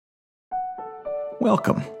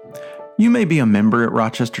Welcome. You may be a member at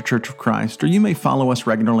Rochester Church of Christ, or you may follow us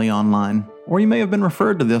regularly online, or you may have been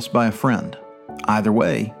referred to this by a friend. Either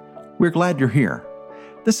way, we're glad you're here.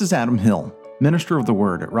 This is Adam Hill, minister of the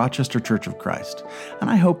Word at Rochester Church of Christ, and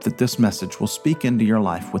I hope that this message will speak into your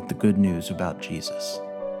life with the good news about Jesus.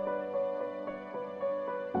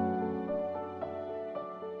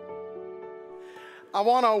 I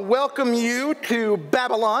want to welcome you to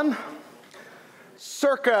Babylon,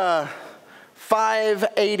 circa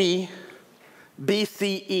 580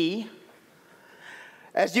 BCE.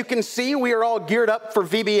 As you can see, we are all geared up for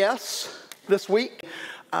VBS this week,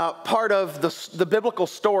 part of the biblical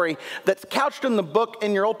story that's couched in the book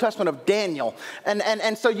in your Old Testament of Daniel.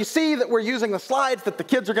 And so you see that we're using the slides that the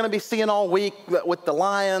kids are going to be seeing all week with the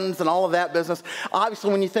lions and all of that business.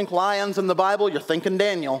 Obviously, when you think lions in the Bible, you're thinking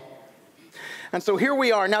Daniel. And so here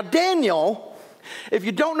we are. Now, Daniel, if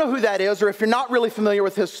you don't know who that is, or if you're not really familiar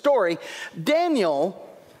with his story, Daniel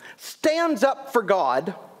stands up for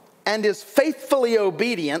God and is faithfully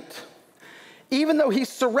obedient, even though he's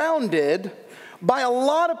surrounded by a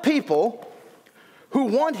lot of people who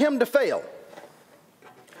want him to fail,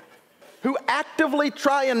 who actively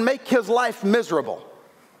try and make his life miserable,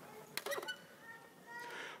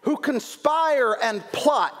 who conspire and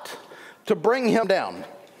plot to bring him down.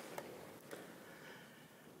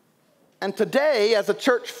 And today, as a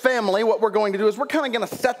church family, what we're going to do is we're kind of going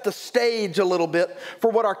to set the stage a little bit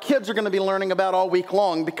for what our kids are going to be learning about all week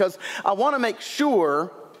long, because I want to make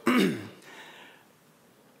sure that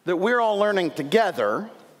we're all learning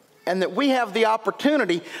together and that we have the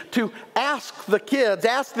opportunity to ask the kids,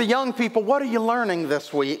 ask the young people, what are you learning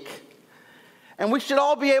this week? And we should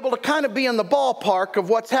all be able to kind of be in the ballpark of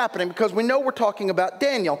what's happening, because we know we're talking about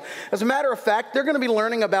Daniel. As a matter of fact, they're going to be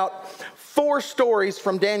learning about 4 stories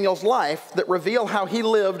from Daniel's life that reveal how he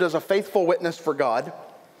lived as a faithful witness for God,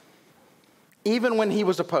 even when he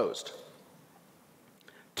was opposed.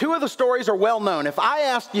 2 of the stories are well known. If I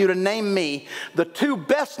asked you to name me the 2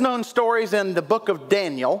 best known stories in the book of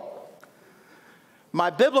Daniel, my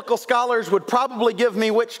biblical scholars would probably give me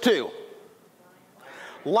which 2?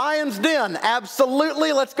 Lion's Den,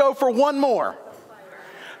 absolutely. Let's go for one more.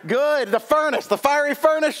 Good, the furnace, the fiery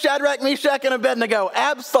furnace, Shadrach, Meshach, and Abednego.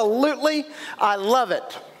 Absolutely, I love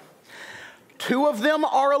it. 2 of them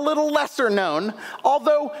are a little lesser known,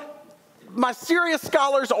 although my serious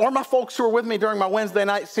scholars or my folks who are with me during my Wednesday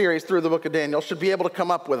night series through the book of Daniel should be able to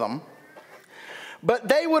come up with them. But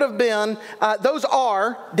they would have been, those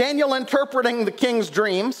are Daniel interpreting the king's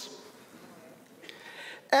dreams,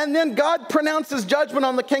 and then God pronounces judgment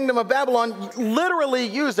on the kingdom of Babylon, literally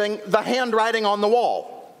using the handwriting on the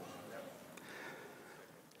wall.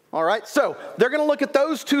 All right, so they're going to look at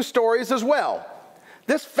those 2 stories as well.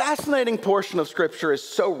 This fascinating portion of Scripture is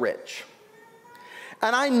so rich.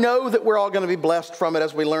 And I know that we're all going to be blessed from it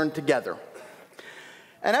as we learn together.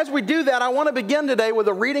 And as we do that, I want to begin today with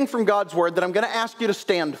a reading from God's Word that I'm going to ask you to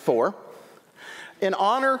stand for, in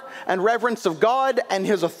honor and reverence of God and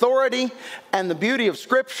His authority and the beauty of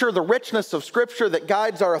Scripture, the richness of Scripture that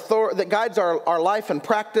guides our life and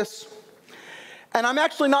practice. And I'm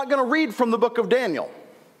actually not going to read from the book of Daniel.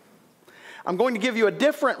 I'm going to give you a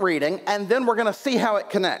different reading, and then we're going to see how it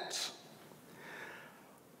connects.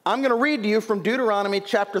 I'm going to read to you from Deuteronomy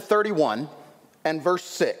chapter 31 and verse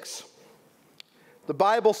 6. The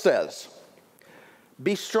Bible says,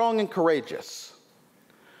 "Be strong and courageous.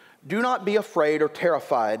 Do not be afraid or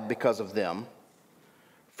terrified because of them,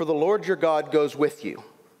 for the Lord your God goes with you.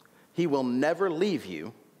 He will never leave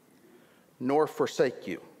you nor forsake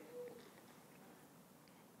you.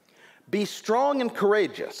 Be strong and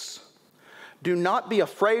courageous. Do not be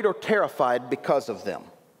afraid or terrified because of them,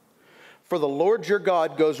 for the Lord your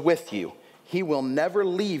God goes with you. He will never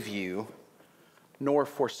leave you nor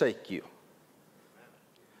forsake you."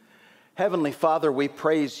 Heavenly Father, we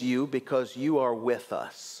praise you because you are with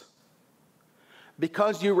us,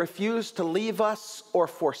 because you refuse to leave us or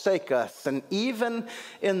forsake us. And even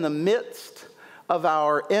in the midst of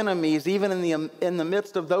our enemies, even in the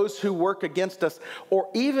midst of those who work against us, or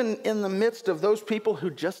even in the midst of those people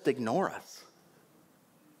who just ignore us,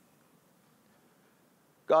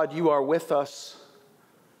 God, you are with us,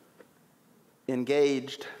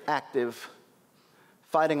 engaged, active,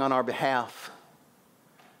 fighting on our behalf,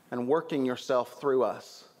 and working yourself through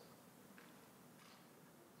us.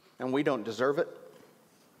 And we don't deserve it.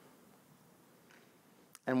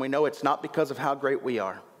 And we know it's not because of how great we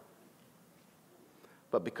are,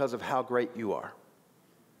 but because of how great you are.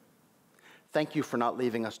 Thank you for not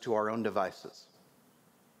leaving us to our own devices.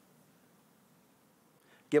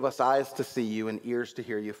 Give us eyes to see you and ears to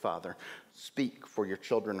hear you, Father. Speak, for your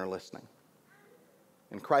children are listening.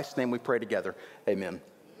 In Christ's name we pray together. Amen.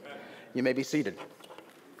 You may be seated.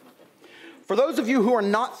 For those of you who are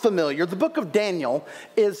not familiar, the book of Daniel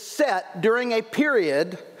is set during a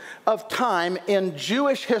period of time in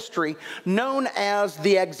Jewish history known as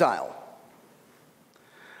the exile.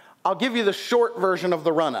 I'll give you the short version of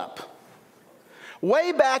the run-up.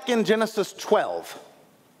 Way back in Genesis 12,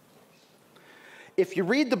 if you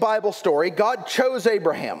read the Bible story, God chose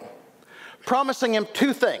Abraham, promising him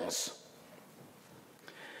two things.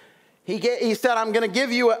 He said, I'm going to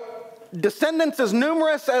give you descendants as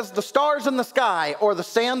numerous as the stars in the sky or the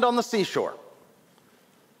sand on the seashore.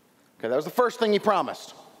 Okay, that was the first thing he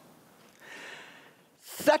promised.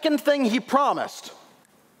 Second thing he promised,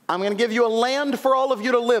 I'm going to give you a land for all of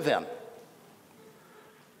you to live in.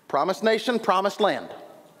 Promised nation, promised land.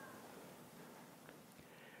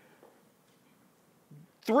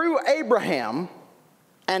 Through Abraham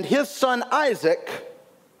and his son Isaac,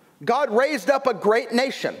 God raised up a great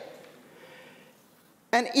nation.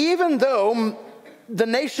 And even though the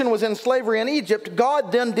nation was in slavery in Egypt,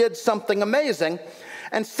 God then did something amazing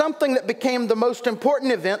and something that became the most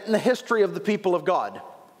important event in the history of the people of God,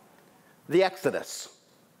 the Exodus.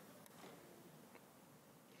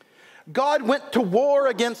 God went to war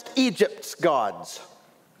against Egypt's gods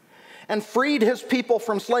and freed his people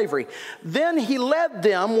from slavery. Then he led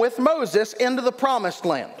them with Moses into the promised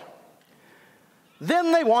land.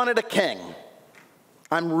 Then they wanted a king.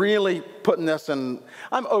 I'm really putting this in,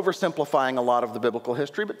 I'm oversimplifying a lot of the biblical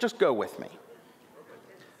history, but just go with me.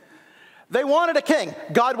 They wanted a king.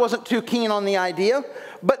 God wasn't too keen on the idea,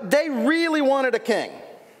 but they really wanted a king.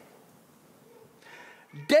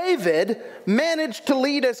 David managed to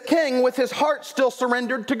lead as king with his heart still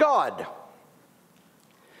surrendered to God.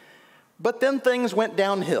 But then things went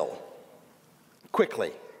downhill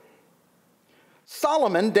quickly.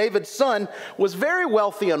 Solomon, David's son, was very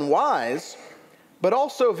wealthy and wise, but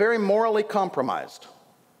also very morally compromised.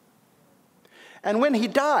 And when he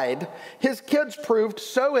died, his kids proved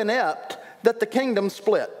so inept that the kingdom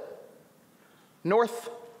split, north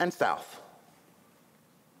and south.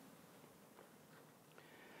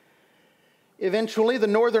 Eventually, the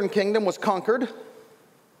northern kingdom was conquered,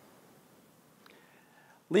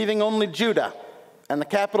 leaving only Judah and the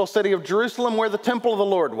capital city of Jerusalem where the temple of the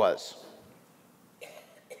Lord was.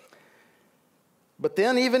 But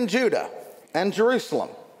then even Judah and Jerusalem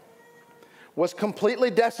was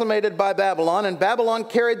completely decimated by Babylon, and Babylon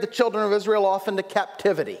carried the children of Israel off into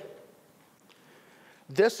captivity.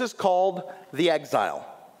 This is called the exile.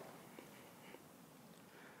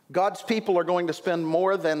 God's people are going to spend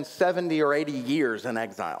more than 70 or 80 years in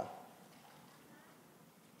exile.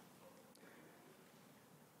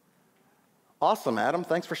 Awesome, Adam.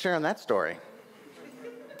 Thanks for sharing that story.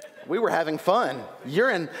 We were having fun.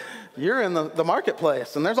 You're in the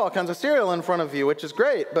marketplace, and there's all kinds of cereal in front of you, which is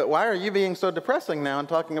great. But why are you being so depressing now and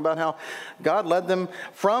talking about how God led them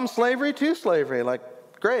from slavery to slavery? Like,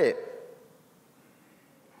 great.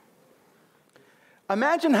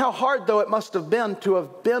 Imagine how hard, though, it must have been to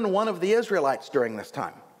have been one of the Israelites during this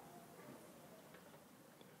time.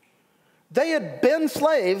 They had been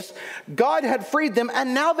slaves, God had freed them,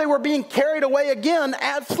 and now they were being carried away again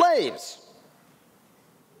as slaves.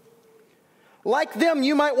 Like them,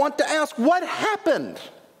 you might want to ask, what happened?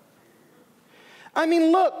 I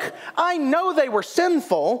mean, look, I know they were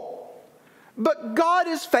sinful, but God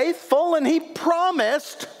is faithful, and He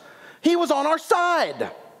promised He was on our side.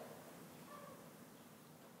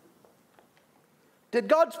 Did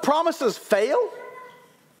God's promises fail?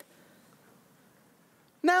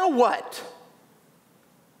 Now what?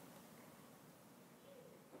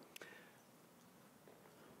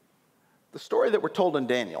 The story that we're told in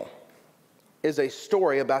Daniel is a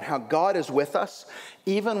story about how God is with us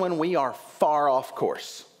even when we are far off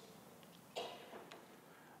course.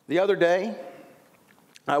 The other day,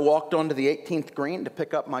 I walked onto the 18th green to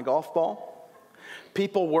pick up my golf ball.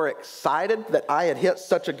 People were excited that I had hit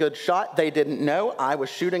such a good shot. They didn't know I was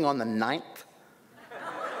shooting on the 9th.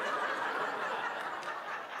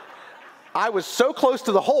 I was so close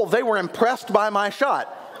to the hole, they were impressed by my shot.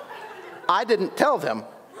 I didn't tell them.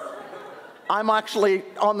 I'm actually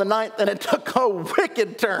on the 9th, and it took a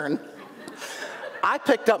wicked turn. I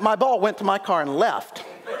picked up my ball, went to my car, and left.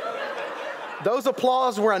 Those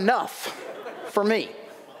applause were enough for me.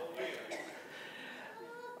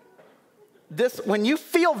 When you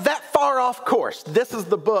feel that far off course, this is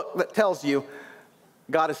the book that tells you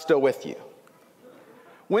God is still with you.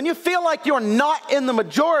 When you feel like you're not in the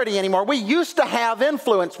majority anymore, we used to have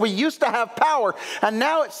influence, we used to have power, and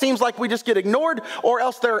now it seems like we just get ignored, or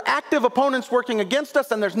else there are active opponents working against us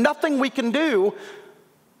and there's nothing we can do.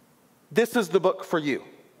 This is the book for you.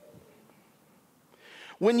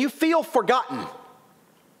 when you feel forgotten,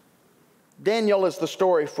 Daniel is the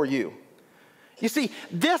story for you. You see,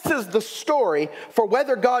 this is the story for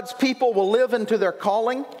whether God's people will live into their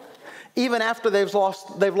calling even after they've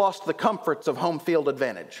lost the comforts of home field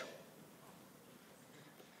advantage.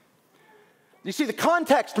 You see, the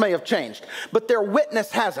context may have changed, but their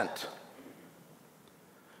witness hasn't.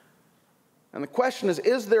 And the question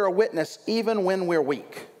is there a witness even when we're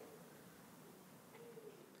weak?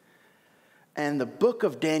 And the book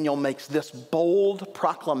of Daniel makes this bold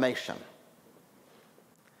proclamation.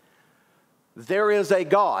 There is a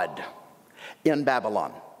God in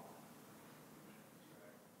Babylon.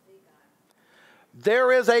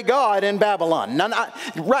 There is a God in Babylon.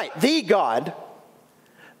 The God.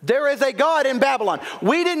 There is a God in Babylon.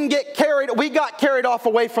 We got carried off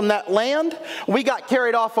away from that land. We got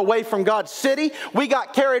carried off away from God's city. We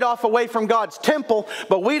got carried off away from God's temple,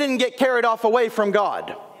 but we didn't get carried off away from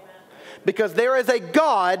God. Because there is a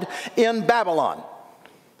God in Babylon.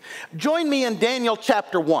 Join me in Daniel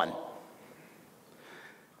chapter 1.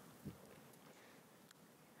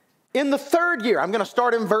 In the third year, I'm going to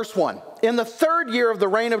start in verse 1. In the third year of the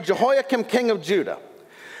reign of Jehoiakim, king of Judah,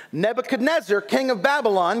 Nebuchadnezzar, king of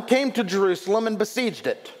Babylon, came to Jerusalem and besieged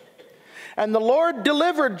it. And the Lord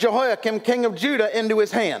delivered Jehoiakim, king of Judah, into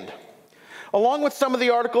his hand, along with some of the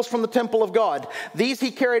articles from the temple of God. These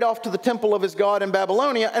he carried off to the temple of his God in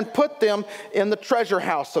Babylonia and put them in the treasure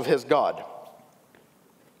house of his God.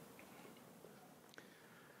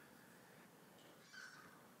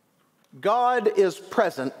 God is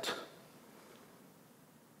present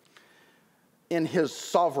in his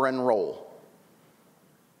sovereign role.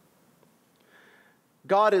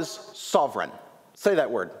 God is sovereign. Say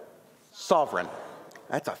that word. Sovereign.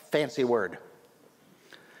 That's a fancy word.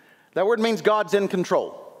 That word means God's in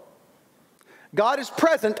control. God is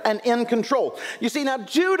present and in control. You see, now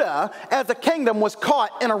Judah as a kingdom was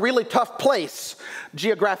caught in a really tough place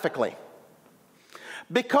geographically.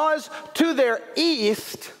 Because to their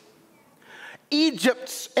east,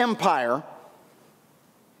 Egypt's empire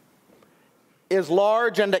is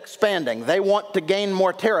large and expanding. They want to gain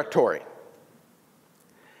more territory.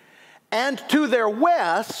 And to their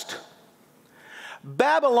west,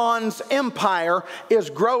 Babylon's empire is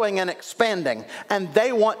growing and expanding, and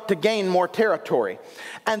they want to gain more territory.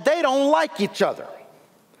 And they don't like each other.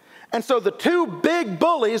 And so the two big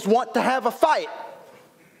bullies want to have a fight.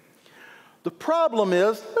 The problem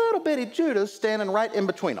is, little bitty Judah's standing right in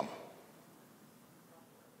between them.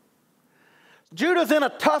 Judah's in a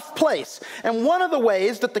tough place, and one of the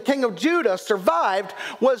ways that the king of Judah survived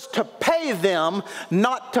was to pay them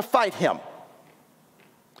not to fight him.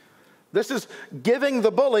 This is giving the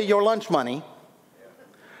bully your lunch money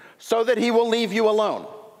so that he will leave you alone.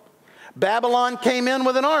 Babylon came in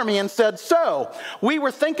with an army and said, so, we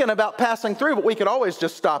were thinking about passing through, but we could always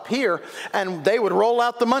just stop here. And they would roll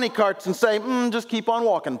out the money carts and say, just keep on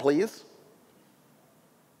walking, please.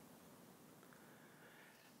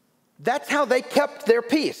 That's how they kept their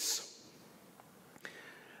peace.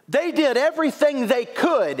 They did everything they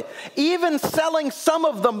could, even selling some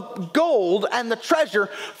of the gold and the treasure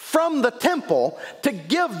from the temple to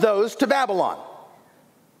give those to Babylon.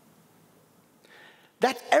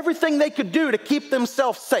 That's everything they could do to keep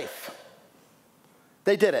themselves safe.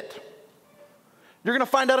 They did it. You're going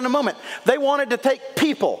to find out in a moment. They wanted to take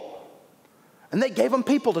people, and they gave them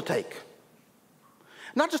people to take.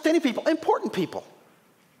 Not just any people, important people.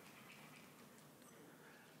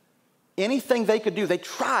 Anything they could do, they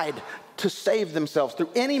tried to save themselves through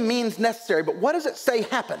any means necessary. But what does it say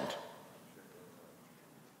happened?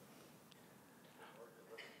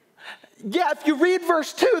 Yeah, if you read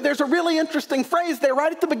verse 2, there's a really interesting phrase there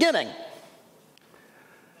right at the beginning.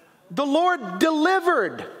 The Lord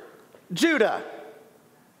delivered Judah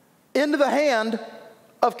into the hand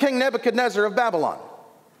of King Nebuchadnezzar of Babylon.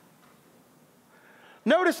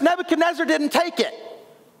 Notice Nebuchadnezzar didn't take it.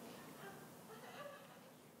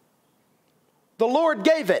 The Lord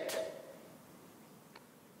gave it.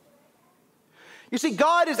 You see,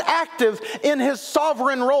 God is active in his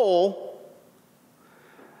sovereign role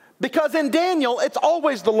because in Daniel, it's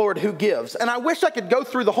always the Lord who gives. And I wish I could go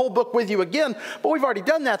through the whole book with you again, but we've already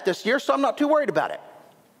done that this year, so I'm not too worried about it.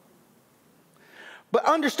 But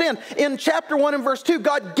understand, in chapter 1 and verse 2,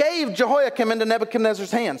 God gave Jehoiakim into Nebuchadnezzar's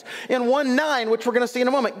hands. In 1:9, which we're going to see in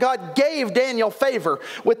a moment, God gave Daniel favor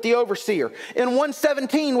with the overseer. In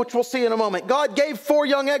 1:17, which we'll see in a moment, God gave 4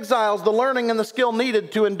 young exiles the learning and the skill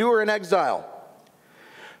needed to endure in exile.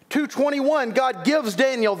 2:21, God gives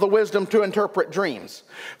Daniel the wisdom to interpret dreams.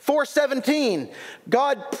 4:17,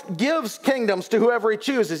 God gives kingdoms to whoever he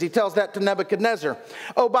chooses. He tells that to Nebuchadnezzar.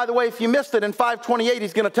 Oh, by the way, if you missed it, in 5:28,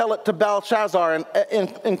 he's going to tell it to Belshazzar,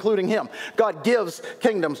 including him. God gives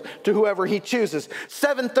kingdoms to whoever he chooses.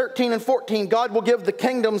 7:13 and 14, God will give the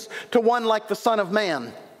kingdoms to one like the Son of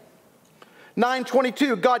Man.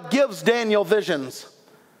 9:22, God gives Daniel visions.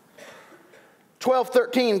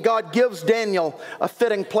 12:13, God gives Daniel a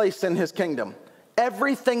fitting place in his kingdom.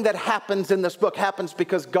 Everything that happens in this book happens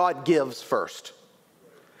because God gives first.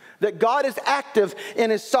 That God is active in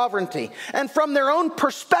his sovereignty. And from their own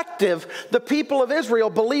perspective, the people of Israel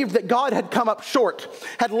believed that God had come up short,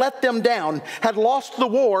 had let them down, had lost the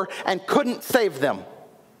war, and couldn't save them.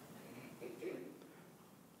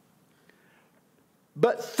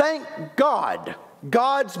 But thank God,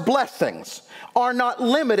 God's blessings are not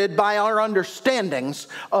limited by our understandings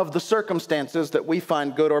of the circumstances that we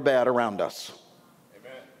find good or bad around us.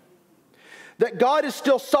 Amen. That God is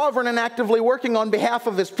still sovereign and actively working on behalf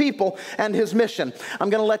of his people and his mission.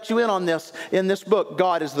 I'm going to let you in on this. In this book,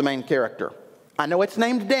 God is the main character. I know it's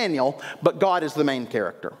named Daniel, but God is the main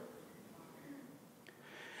character.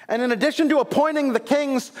 And in addition to appointing the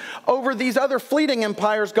kings over these other fleeting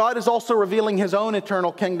empires, God is also revealing his own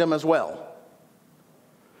eternal kingdom as well.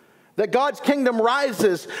 That God's kingdom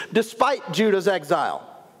rises despite Judah's exile.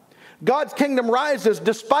 God's kingdom rises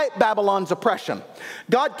despite Babylon's oppression.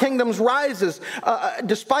 God's kingdom rises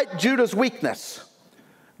despite Judah's weakness.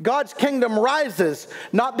 God's kingdom rises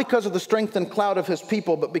not because of the strength and clout of his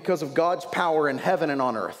people, but because of God's power in heaven and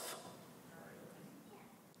on earth.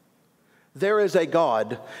 There is a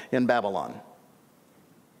God in Babylon.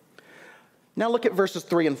 Now look at verses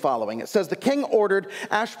 3 and following. It says, the king ordered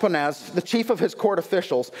Ashpenaz, the chief of his court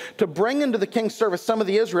officials, to bring into the king's service some of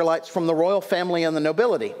the Israelites from the royal family and the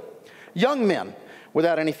nobility. Young men,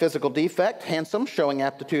 without any physical defect, handsome, showing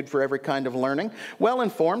aptitude for every kind of learning,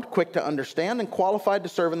 well-informed, quick to understand, and qualified to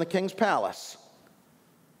serve in the king's palace.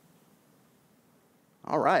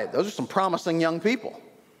 All right, those are some promising young people.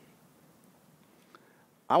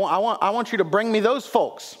 I want you to bring me those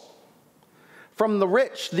folks. From the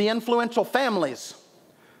rich, the influential families.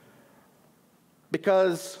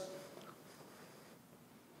 Because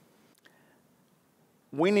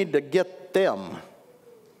we need to get them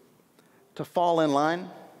to fall in line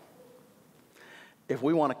if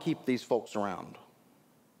we want to keep these folks around.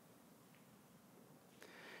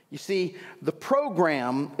 You see, the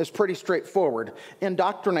program is pretty straightforward.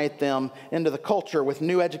 Indoctrinate them into the culture with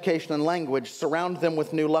new education and language, surround them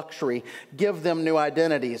with new luxury, give them new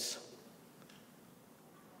identities.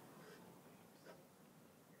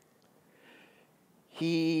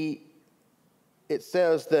 It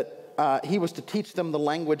says that he was to teach them the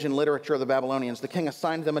language and literature of the Babylonians. The king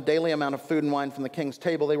assigned them a daily amount of food and wine from the king's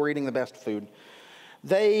table. They were eating the best food.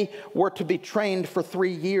 They were to be trained for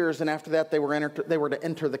 3 years, and after that they were to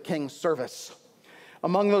enter the king's service.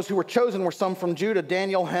 Among those who were chosen were some from Judah: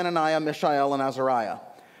 Daniel, Hananiah, Mishael, and Azariah.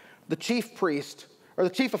 The chief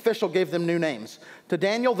official gave them new names. To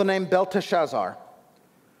Daniel, the name Belteshazzar.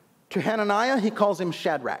 To Hananiah, he calls him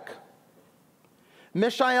Shadrach.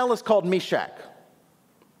 Mishael is called Meshach,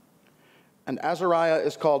 and Azariah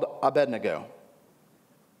is called Abednego.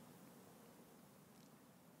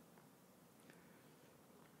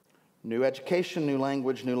 New education, new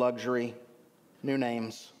language, new luxury, new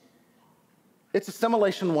names. It's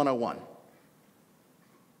assimilation 101.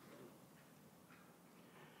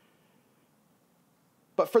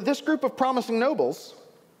 But for this group of promising nobles,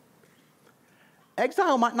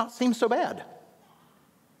 exile might not seem so bad.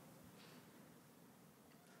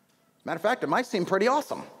 Matter of fact, it might seem pretty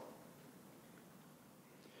awesome.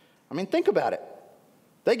 I mean, think about it.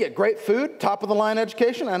 They get great food, top-of-the-line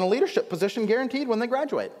education, and a leadership position guaranteed when they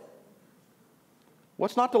graduate.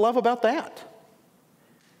 What's not to love about that?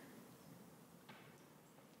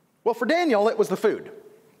 Well, for Daniel, it was the food,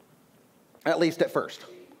 at least at first.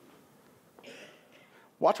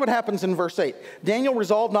 Watch what happens in verse 8. Daniel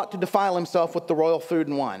resolved not to defile himself with the royal food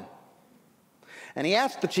and wine. And he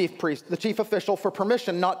asked the chief official, for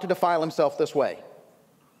permission not to defile himself this way.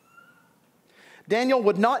 Daniel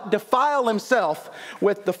would not defile himself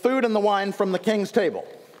with the food and the wine from the king's table.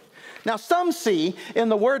 Now, some see in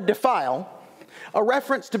the word defile a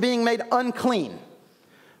reference to being made unclean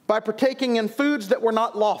by partaking in foods that were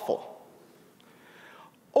not lawful,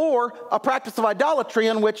 or a practice of idolatry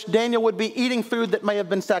in which Daniel would be eating food that may have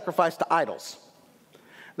been sacrificed to idols.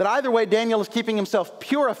 That either way, Daniel is keeping himself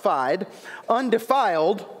purified,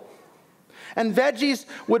 undefiled, and veggies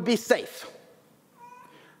would be safe.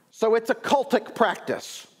 So it's a cultic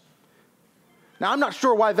practice. Now, I'm not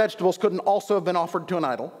sure why vegetables couldn't also have been offered to an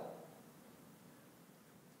idol.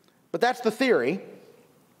 But that's the theory.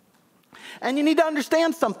 And you need to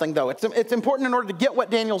understand something, though. It's important in order to get what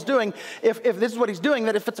Daniel's doing, if this is what he's doing,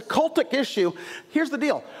 that if it's a cultic issue, here's the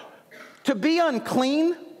deal. To be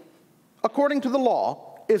unclean, according to the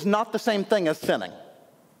law, is not the same thing as sinning.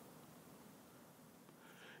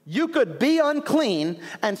 You could be unclean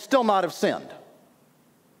and still not have sinned.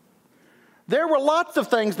 There were lots of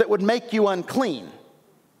things that would make you unclean.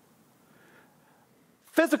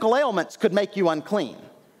 Physical ailments could make you unclean.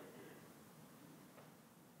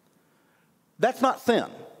 That's not sin.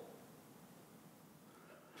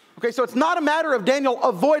 Okay, so it's not a matter of Daniel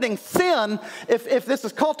avoiding sin if this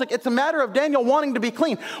is cultic. It's a matter of Daniel wanting to be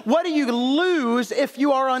clean. What do you lose if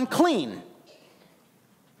you are unclean?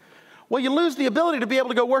 Well, you lose the ability to be able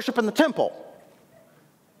to go worship in the temple,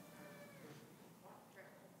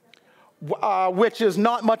 which is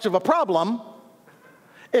not much of a problem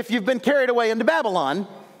if you've been carried away into Babylon.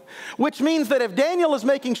 Which means that if Daniel is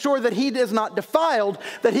making sure that he is not defiled,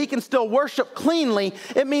 that he can still worship cleanly,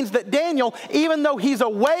 it means that Daniel, even though he's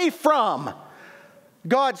away from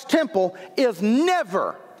God's temple, is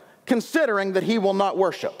never considering that he will not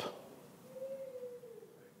worship.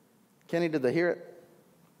 Kenny, did they hear it?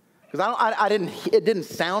 Because it didn't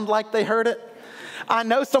sound like they heard it. I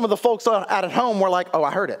know some of the folks out at home were like, oh,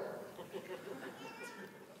 I heard it.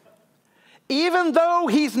 Even though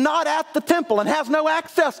he's not at the temple and has no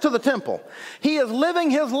access to the temple, he is living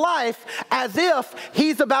his life as if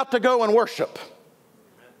he's about to go and worship.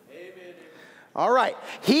 Amen. All right.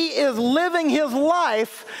 He is living his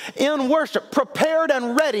life in worship, prepared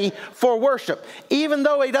and ready for worship, even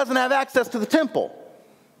though he doesn't have access to the temple.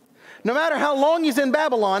 No matter how long he's in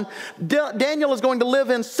Babylon, Daniel is going to live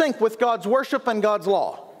in sync with God's worship and God's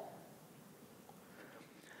law.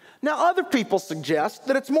 Now, other people suggest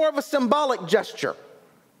that it's more of a symbolic gesture,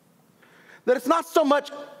 that it's not so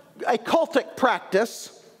much a cultic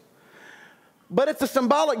practice, but it's a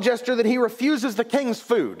symbolic gesture that he refuses the king's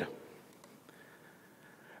food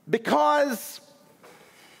because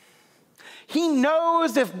he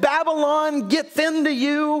knows if Babylon gets into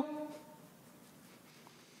you,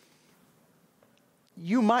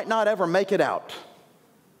 you might not ever make it out.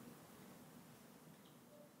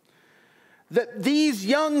 That these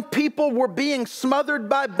young people were being smothered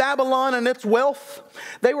by Babylon and its wealth.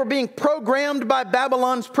 They were being programmed by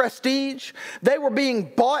Babylon's prestige. They were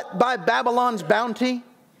being bought by Babylon's bounty.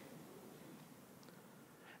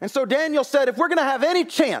 And so Daniel said, if we're going to have any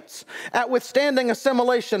chance at withstanding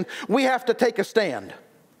assimilation, we have to take a stand.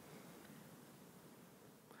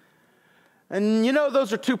 And you know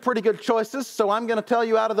those are two pretty good choices, so I'm going to tell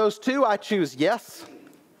you out of those two, I choose yes.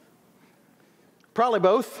 Probably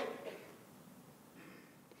both.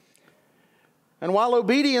 And while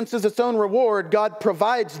obedience is its own reward, God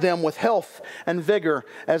provides them with health and vigor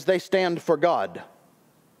as they stand for God.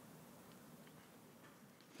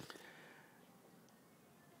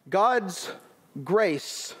 God's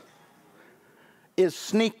grace is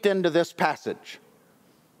sneaked into this passage.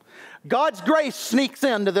 God's grace sneaks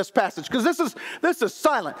into this passage because this is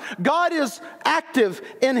silent. God is active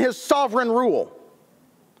in his sovereign rule.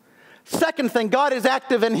 Second thing, God is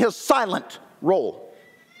active in his silent role.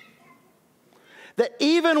 That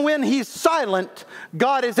even when he's silent,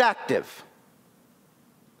 God is active.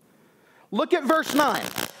 Look at verse 9.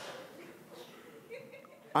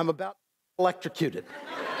 I'm about electrocuted.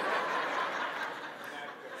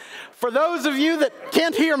 For those of you that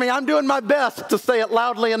can't hear me, I'm doing my best to say it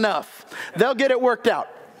loudly enough. They'll get it worked out.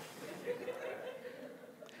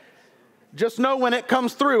 Just know when it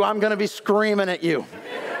comes through, I'm going to be screaming at you.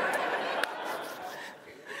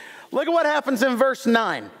 Look at what happens in verse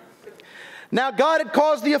 9. Now God had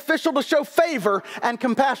caused the official to show favor and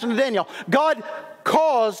compassion to Daniel. God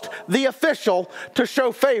caused the official to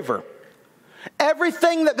show favor.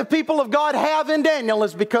 Everything that the people of God have in Daniel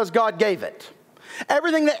is because God gave it.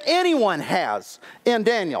 Everything that anyone has in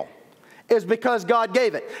Daniel is because God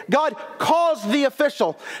gave it. God caused the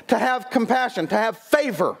official to have compassion, to have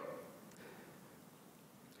favor.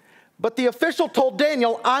 But the official told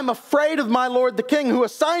Daniel, I'm afraid of my lord the king who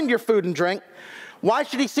assigned your food and drink. Why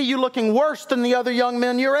should he see you looking worse than the other young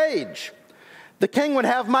men your age? The king would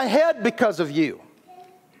have my head because of you.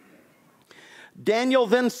 Daniel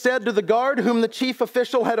then said to the guard whom the chief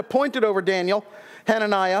official had appointed over Daniel,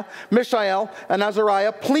 Hananiah, Mishael, and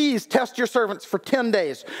Azariah, please test your servants for 10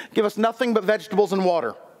 days. Give us nothing but vegetables and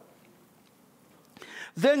water.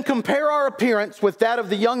 Then compare our appearance with that of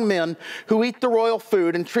the young men who eat the royal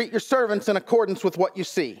food and treat your servants in accordance with what you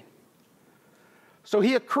see. So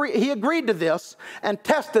he agreed to this and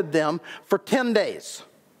tested them for 10 days.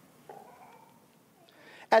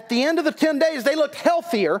 At the end of the 10 days, they looked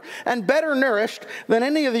healthier and better nourished than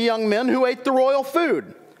any of the young men who ate the royal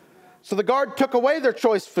food. So the guard took away their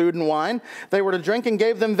choice food and wine they were to drink and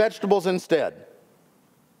gave them vegetables instead.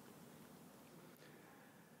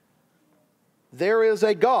 There is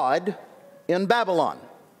a God in Babylon.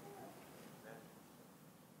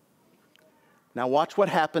 Now watch what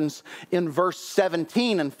happens in verse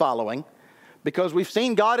 17 and following, because we've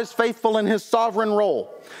seen God is faithful in his sovereign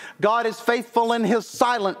role. God is faithful in his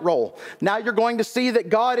silent role. Now you're going to see that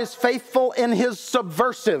God is faithful in his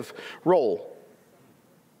subversive role.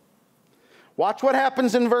 Watch what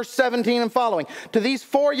happens in verse 17 and following. To these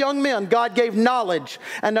 4 young men, God gave knowledge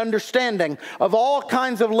and understanding of all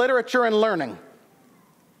kinds of literature and learning.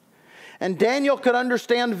 And Daniel could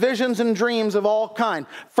understand visions and dreams of all kind.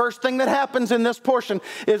 First thing that happens in this portion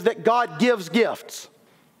is that God gives gifts.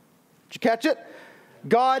 Did you catch it?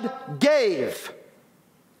 God gave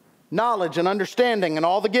knowledge and understanding and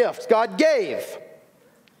all the gifts. God gave.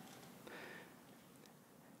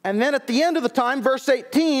 And then at the end of the time, verse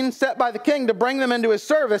 18, set by the king to bring them into his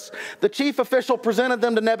service, the chief official presented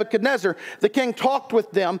them to Nebuchadnezzar. The king talked with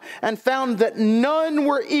them and found that none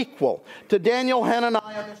were equal to Daniel,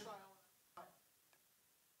 Hananiah,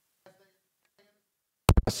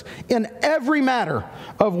 in every matter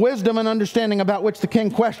of wisdom and understanding about which the king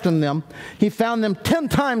questioned them. He found them 10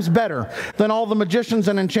 times better than all the magicians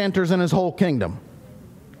and enchanters in his whole kingdom.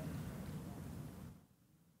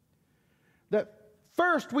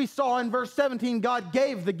 First, we saw in verse 17, God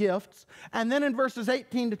gave the gifts. And then in verses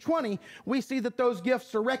 18 to 20, we see that those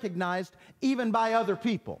gifts are recognized even by other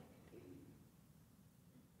people.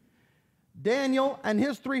 Daniel and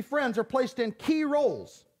his 3 friends are placed in key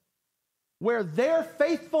roles where their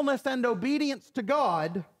faithfulness and obedience to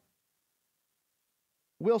God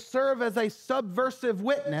will serve as a subversive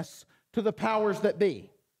witness to the powers that be.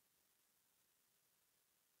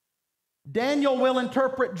 Daniel will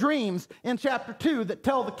interpret dreams in chapter 2 that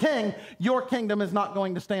tell the king, your kingdom is not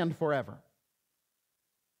going to stand forever.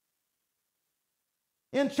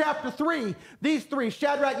 In chapter 3, these 3,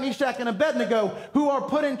 Shadrach, Meshach, and Abednego, who are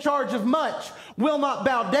put in charge of much, will not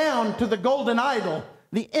bow down to the golden idol,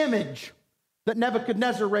 the image that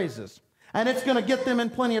Nebuchadnezzar raises. And it's going to get them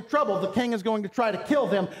in plenty of trouble. The king is going to try to kill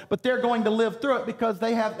them, but they're going to live through it because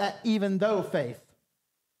they have that even though faith.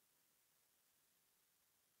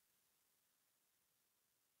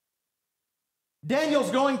 Daniel's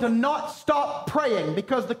going to not stop praying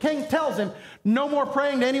because the king tells him, no more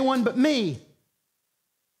praying to anyone but me.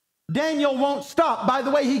 Daniel won't stop. By the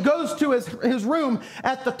way, he goes to his room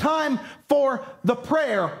at the time for the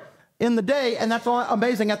prayer in the day, and that's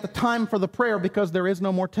amazing, at the time for the prayer, because there is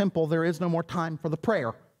no more temple, there is no more time for the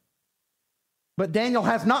prayer. But Daniel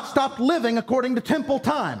has not stopped living according to temple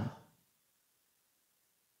time.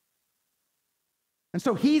 And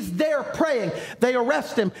so he's there praying. They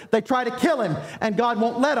arrest him. They try to kill him, and God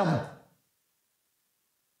won't let him.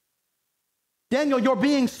 Daniel, you're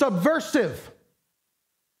being subversive.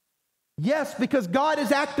 Yes, because God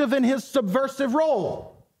is active in his subversive role.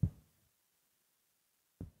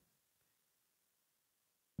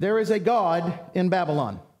 There is a God in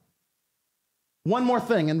Babylon. One more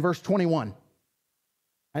thing in verse 21.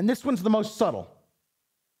 And this one's the most subtle.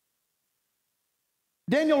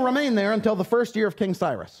 Daniel remained there until the first year of King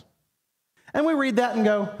Cyrus. And we read that and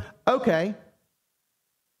go, okay.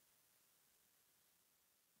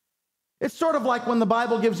 It's sort of like when the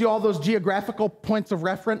Bible gives you all those geographical points of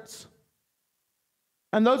reference.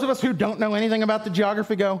 And those of us who don't know anything about the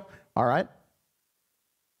geography go, all right,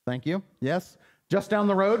 thank you, yes. Just down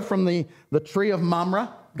the road from the tree of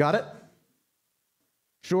Mamre, got it?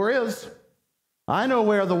 Sure is. I know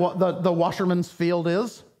where the washerman's field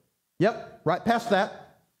is. Yep, right past that.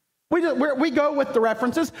 We go with the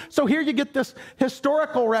references. So here you get this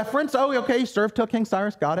historical reference. Oh, okay, he served till King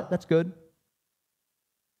Cyrus. Got it, that's good.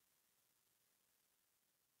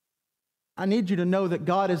 I need you to know that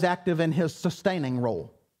God is active in his sustaining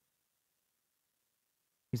role.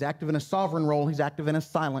 He's active in his sovereign role. He's active in his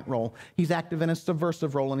silent role. He's active in his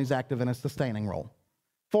subversive role, and he's active in his sustaining role.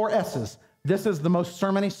 4 S's. This is the most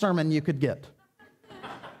sermony sermon you could get.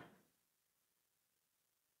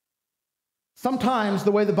 Sometimes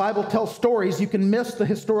the way the Bible tells stories, you can miss the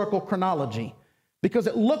historical chronology because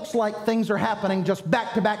it looks like things are happening just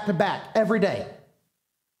back to back to back every day.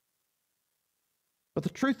 But the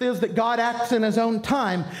truth is that God acts in his own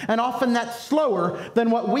time, and often that's slower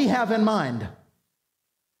than what we have in mind.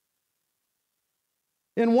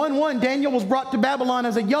 In 1:1, Daniel was brought to Babylon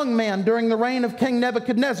as a young man during the reign of King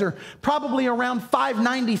Nebuchadnezzar, probably around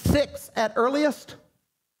 596 at earliest.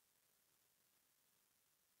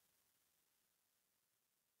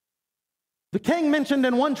 The king mentioned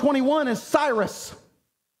in 121 is Cyrus.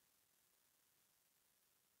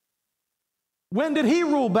 When did he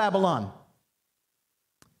rule Babylon?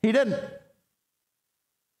 He didn't.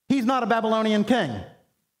 He's not a Babylonian king.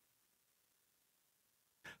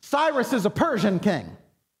 Cyrus is a Persian king.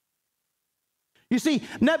 You see,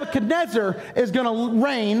 Nebuchadnezzar is going to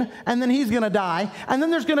reign, and then he's going to die. And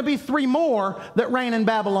then there's going to be 3 more that reign in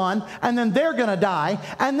Babylon, and then they're going to die.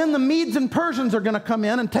 And then the Medes and Persians are going to come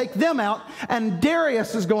in and take them out, and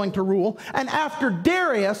Darius is going to rule. And after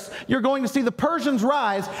Darius, you're going to see the Persians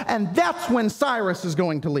rise, and that's when Cyrus is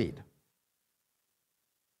going to lead.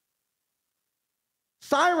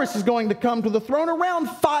 Cyrus is going to come to the throne around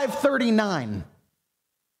 539.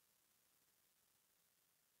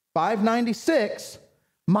 596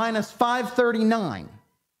 minus 539.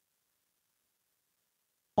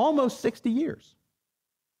 Almost 60 years.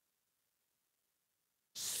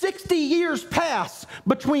 60 years pass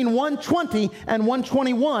between 120 and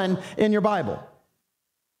 121 in your Bible.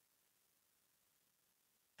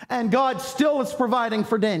 And God still is providing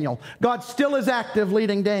for Daniel. God still is active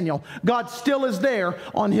leading Daniel. God still is there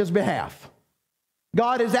on his behalf.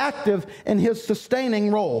 God is active in his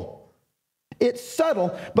sustaining role. It's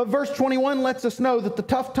subtle, but verse 21 lets us know that the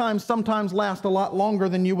tough times sometimes last a lot longer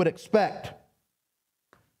than you would expect.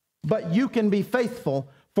 But you can be faithful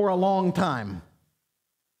for a long time.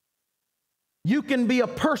 You can be a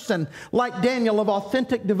person like Daniel of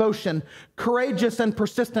authentic devotion, courageous and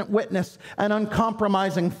persistent witness, and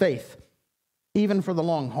uncompromising faith, even for the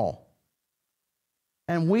long haul.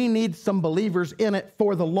 And we need some believers in it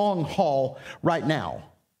for the long haul right now.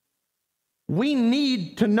 We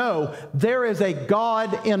need to know there is a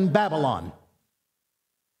God in Babylon,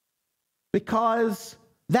 because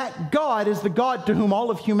that God is the God to whom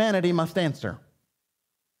all of humanity must answer.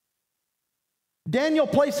 Daniel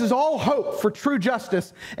places all hope for true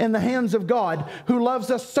justice in the hands of God, who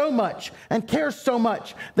loves us so much and cares so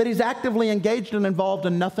much that he's actively engaged and involved,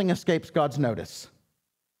 and nothing escapes God's notice.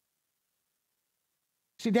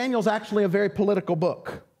 See, Daniel's actually a very political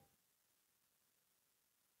book.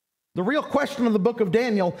 The real question of the book of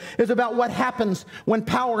Daniel is about what happens when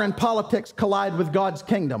power and politics collide with God's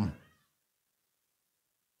kingdom.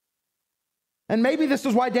 And maybe this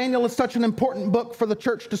is why Daniel is such an important book for the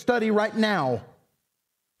church to study right now,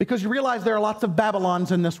 because you realize there are lots of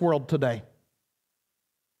Babylons in this world today.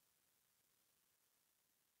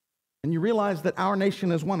 And you realize that our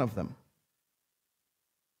nation is one of them.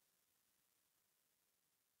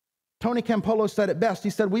 Tony Campolo said it best. He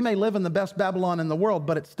said, we may live in the best Babylon in the world,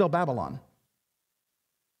 but it's still Babylon.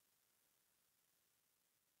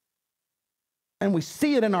 And we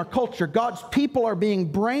see it in our culture. God's people are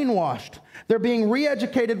being brainwashed. They're being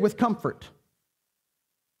re-educated with comfort.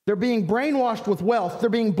 They're being brainwashed with wealth. They're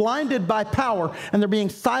being blinded by power, and they're being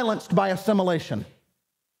silenced by assimilation.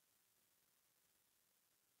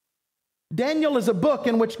 Daniel is a book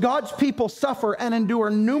in which God's people suffer and endure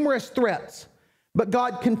numerous threats, but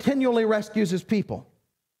God continually rescues his people.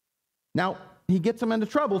 Now, he gets them into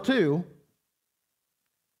trouble too,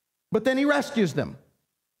 but then he rescues them.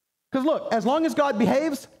 Because look, as long as God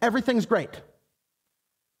behaves, everything's great.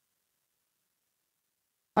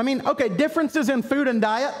 I mean, okay, differences in food and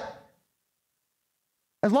diet.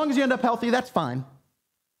 As long as you end up healthy, that's fine.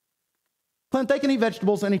 Clint, they can eat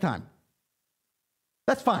vegetables anytime.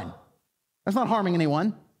 That's fine. That's not harming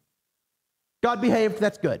anyone. God behaved,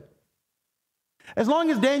 that's good. As long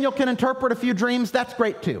as Daniel can interpret a few dreams, that's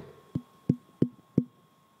great too.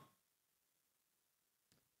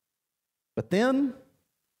 But then,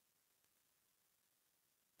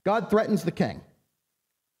 God threatens the king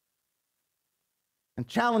and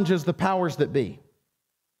challenges the powers that be.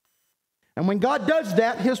 And when God does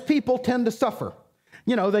that, his people tend to suffer.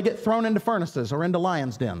 You know, they get thrown into furnaces or into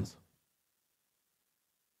lions' dens.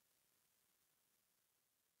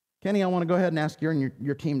 Kenny, I want to go ahead and ask you and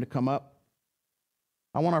your team to come up.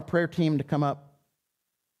 I want our prayer team to come up.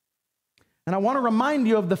 And I want to remind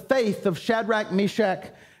you of the faith of Shadrach,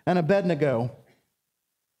 Meshach, and Abednego.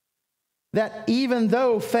 That even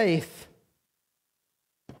though faith,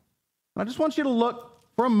 I just want you to look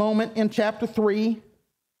for a moment in chapter 3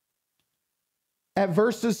 at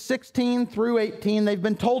verses 16 through 18. They've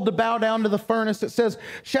been told to bow down to the furnace. It says,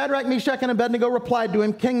 Shadrach, Meshach, and Abednego replied to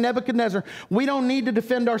him, King Nebuchadnezzar, we don't need to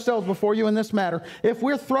defend ourselves before you in this matter. If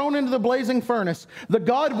we're thrown into the blazing furnace, the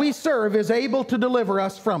God we serve is able to deliver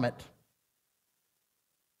us from it.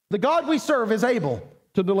 The God we serve is able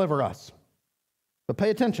to deliver us. But pay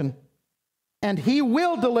attention. And he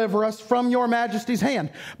will deliver us from your majesty's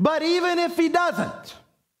hand. But even if he doesn't,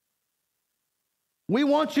 we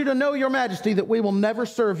want you to know, your majesty, that we will never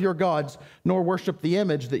serve your gods nor worship the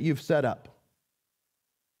image that you've set up.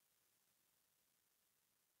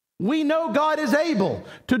 We know God is able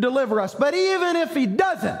to deliver us, but even if He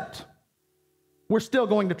doesn't, we're still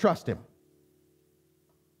going to trust Him.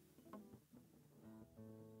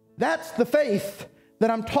 That's the faith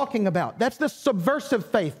that I'm talking about. That's this subversive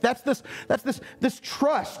faith. That's this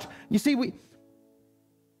trust. You see,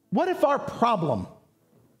 what if our problem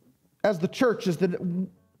as the church is that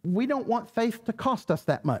we don't want faith to cost us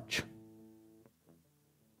that much?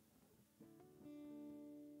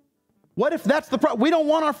 What if that's the problem? We don't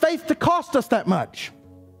want our faith to cost us that much.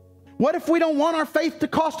 What if we don't want our faith to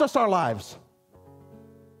cost us our lives?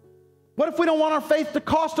 What if we don't want our faith to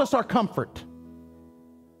cost us our comfort?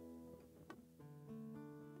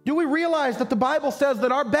 Do we realize that the Bible says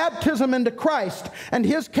that our baptism into Christ and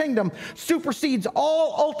His kingdom supersedes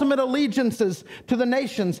all ultimate allegiances to the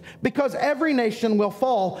nations, because every nation will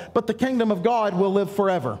fall, but the kingdom of God will live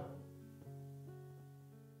forever?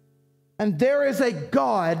 And there is a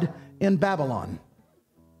God in Babylon.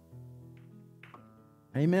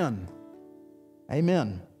 Amen.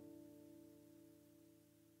 Amen.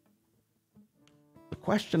 The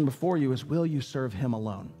question before you is, will you serve Him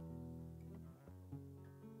alone?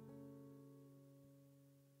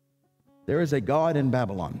 There is a God in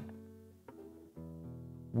Babylon.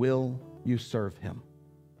 Will you serve Him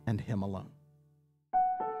and Him alone?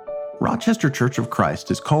 Rochester Church of Christ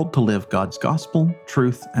is called to live God's gospel,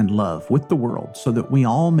 truth, and love with the world so that we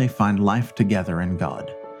all may find life together in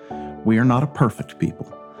God. We are not a perfect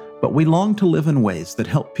people, but we long to live in ways that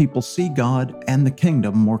help people see God and the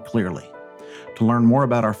kingdom more clearly. To learn more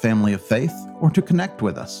about our family of faith or to connect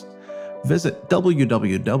with us, visit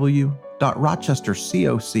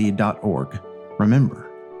www.rochestercoc.org. Remember,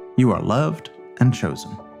 you are loved and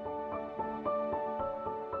chosen.